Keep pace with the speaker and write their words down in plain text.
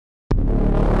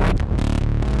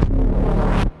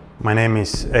My name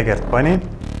is Egert Pani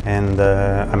and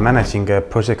I'm managing a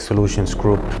project solutions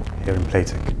group here in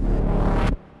Playtech.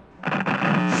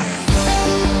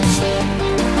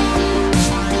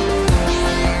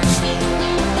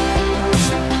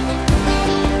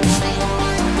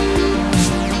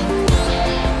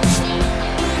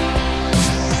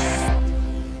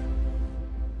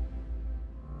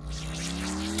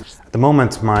 At the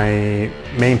moment, my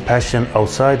main passion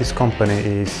outside this company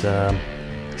is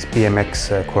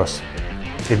BMX Cross.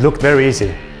 It looked very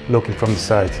easy looking from the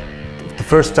side. The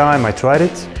first time I tried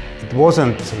it, it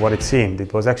wasn't what it seemed.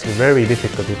 It was actually very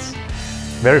difficult. It's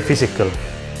very physical,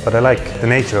 but I like the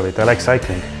nature of it. I like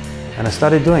cycling. And I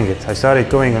started doing it. I started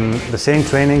going on the same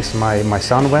trainings my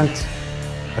son went.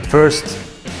 At first,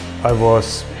 I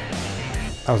was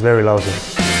very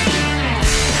lousy.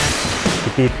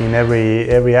 He beat me in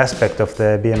every aspect of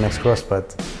the BMX Cross,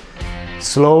 but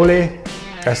slowly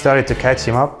I started to catch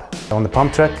him up on the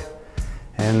pump track,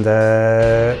 and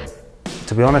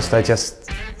to be honest,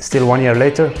 still 1 year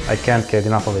later, I can't get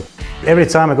enough of it. Every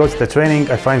time I go to the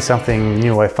training, I find something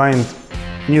new. I find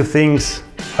new things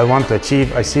I want to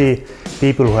achieve. I see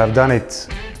people who have done it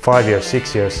 5 years,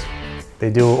 6 years.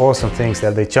 They do awesome things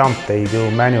there. They jump, they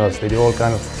do manuals, they do all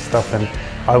kinds of stuff, and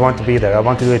I want to be there. I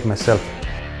want to do it myself.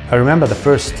 I remember the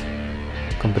first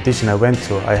competition I went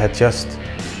to, I had just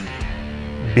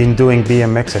been doing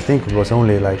BMX, I think it was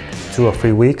only like 2 or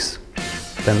 3 weeks.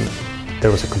 Then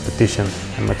there was a competition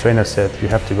and my trainer said, you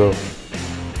have to go.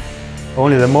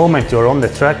 Only the moment you're on the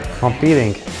track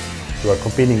competing, you are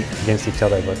competing against each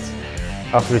other, but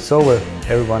after it's over,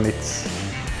 everyone, it's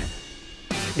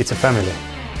a family.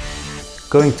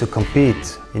 Going to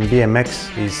compete in BMX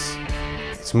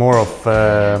it's more of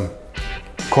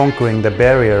conquering the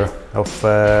barrier of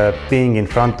being in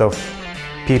front of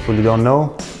people you don't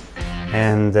know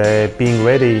and being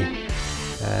ready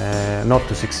not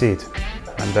to succeed.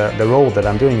 And the role that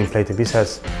I'm doing in Playtech,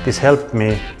 this helped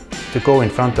me to go in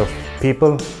front of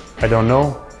people I don't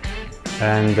know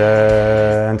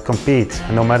and compete,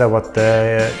 no matter what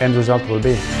the end result will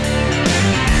be.